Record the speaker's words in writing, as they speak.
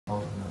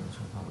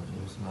الشيطان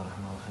الرجيم بسم الله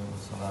الرحمن الرحيم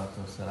والصلاة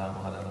والسلام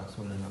على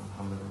رسولنا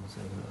محمد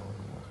سيد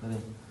الأولين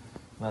والآخرين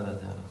مدد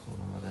يا رسول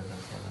الله مدد يا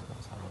سادة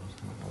أصحاب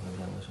الرسول مدد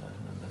يا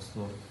مشايخنا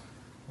الدستور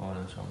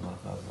وأولا إن شاء الله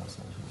فاز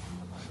أرسل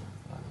محمد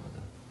عليه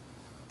مدد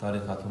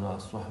طريقتنا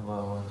الصحبة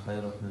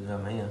والخير في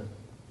الجمعية.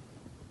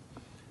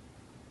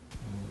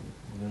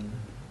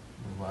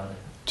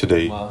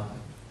 Today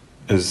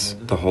is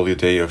the holy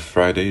day of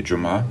Friday,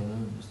 Jum'ah.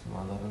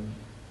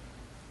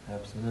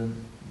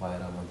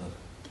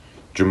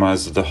 Jum'ah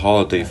is the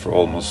holiday for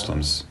all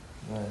Muslims,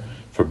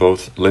 for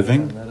both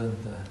living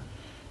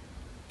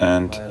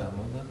and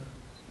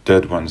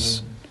dead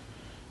ones.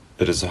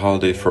 It is a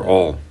holiday for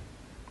all.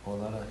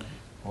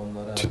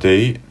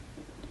 Today,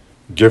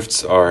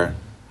 gifts are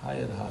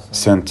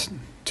sent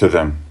to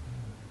them.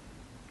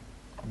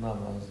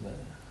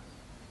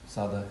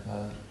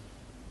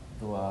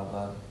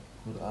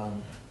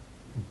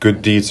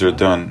 Good deeds are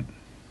done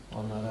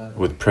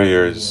with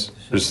prayers,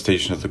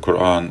 recitation of the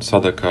Quran,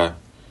 sadaqah,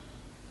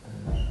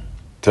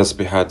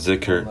 tasbihat,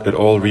 zikr. It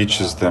all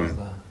reaches them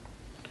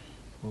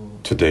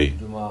today.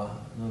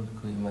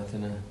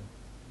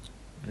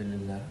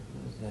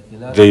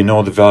 They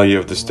know the value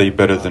of this day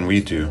better than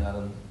we do.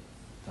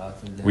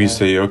 We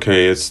say,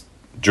 okay, it's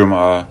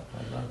Jum'ah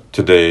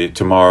today,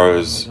 tomorrow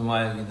is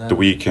the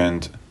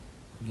weekend.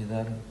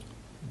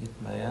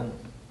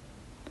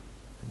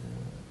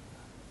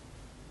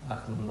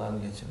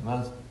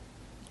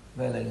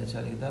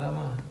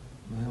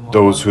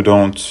 Those who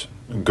don't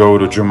go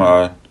to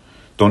Jum'ah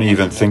don't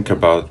even think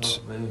about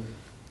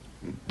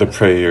the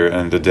prayer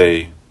and the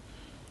day.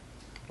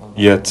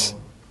 Yet,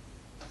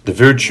 the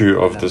virtue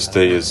of this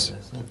day is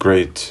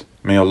great.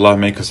 May Allah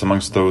make us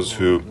amongst those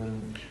who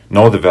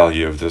know the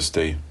value of this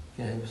day.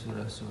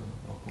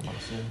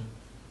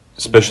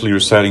 Especially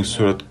reciting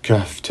Surah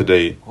Kahf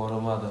today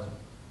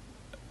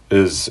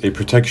is a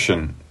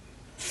protection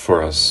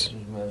for us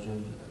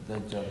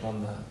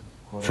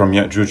from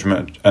Ya'juj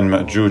and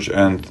Ma'juj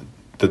and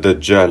the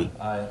Dajjal,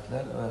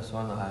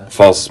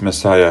 false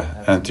Messiah,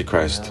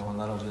 Antichrist.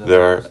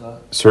 There are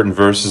certain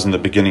verses in the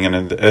beginning and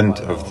in the end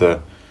of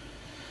the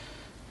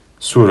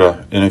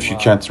surah, and if you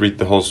can't read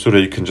the whole surah,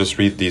 you can just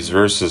read these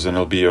verses and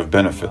it'll be of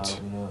benefit.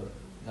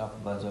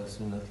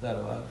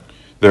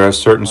 There are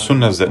certain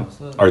sunnahs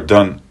that are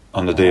done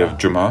on the day of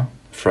Jum'ah,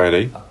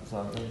 Friday,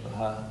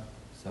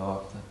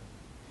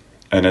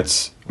 and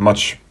it's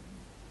much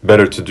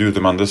better to do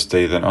them on this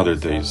day than other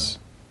days.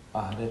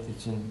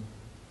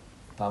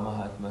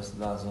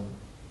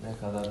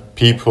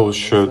 People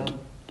should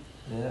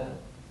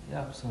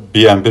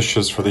be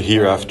ambitious for the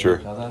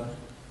hereafter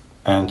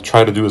and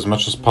try to do as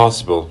much as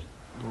possible,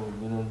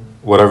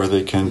 whatever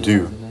they can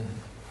do.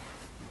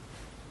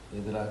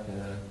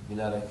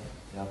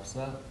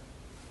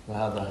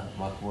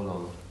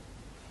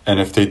 And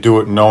if they do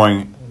it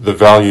knowing the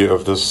value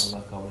of this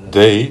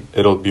day,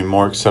 it'll be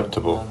more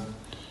acceptable.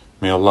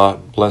 May Allah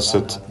bless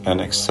it and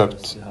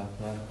accept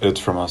it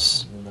from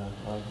us.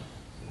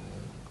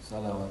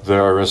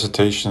 There are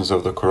recitations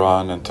of the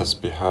Quran and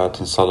tasbihat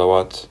and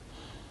salawat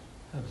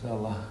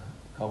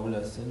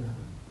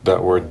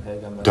that were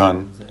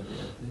done.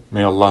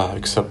 May Allah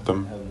accept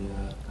them.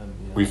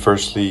 We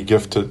firstly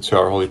gift it to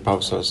our Holy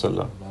Prophet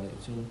ﷺ,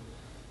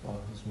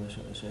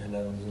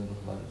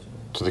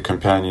 to the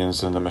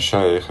companions and the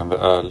mashayikh and the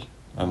al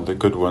and the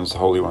good ones, the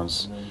holy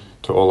ones,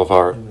 to all of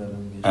our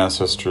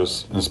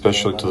ancestors, and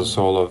especially to the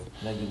soul of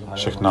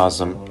Sheikh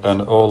Nazim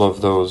and all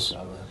of those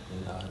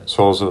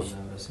souls of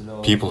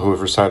people who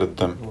have recited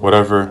them.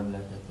 Whatever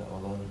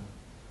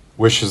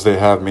wishes they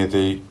have, may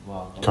they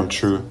come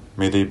true.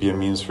 May they be a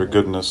means for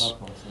goodness.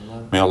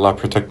 May Allah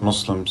protect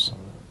Muslims.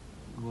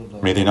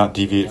 May they not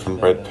deviate from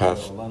the right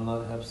path.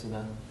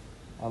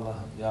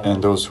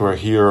 And those who are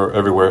here or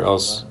everywhere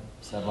else,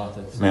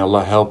 may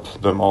Allah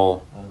help them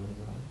all.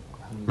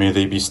 May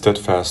they be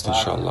steadfast,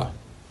 inshallah.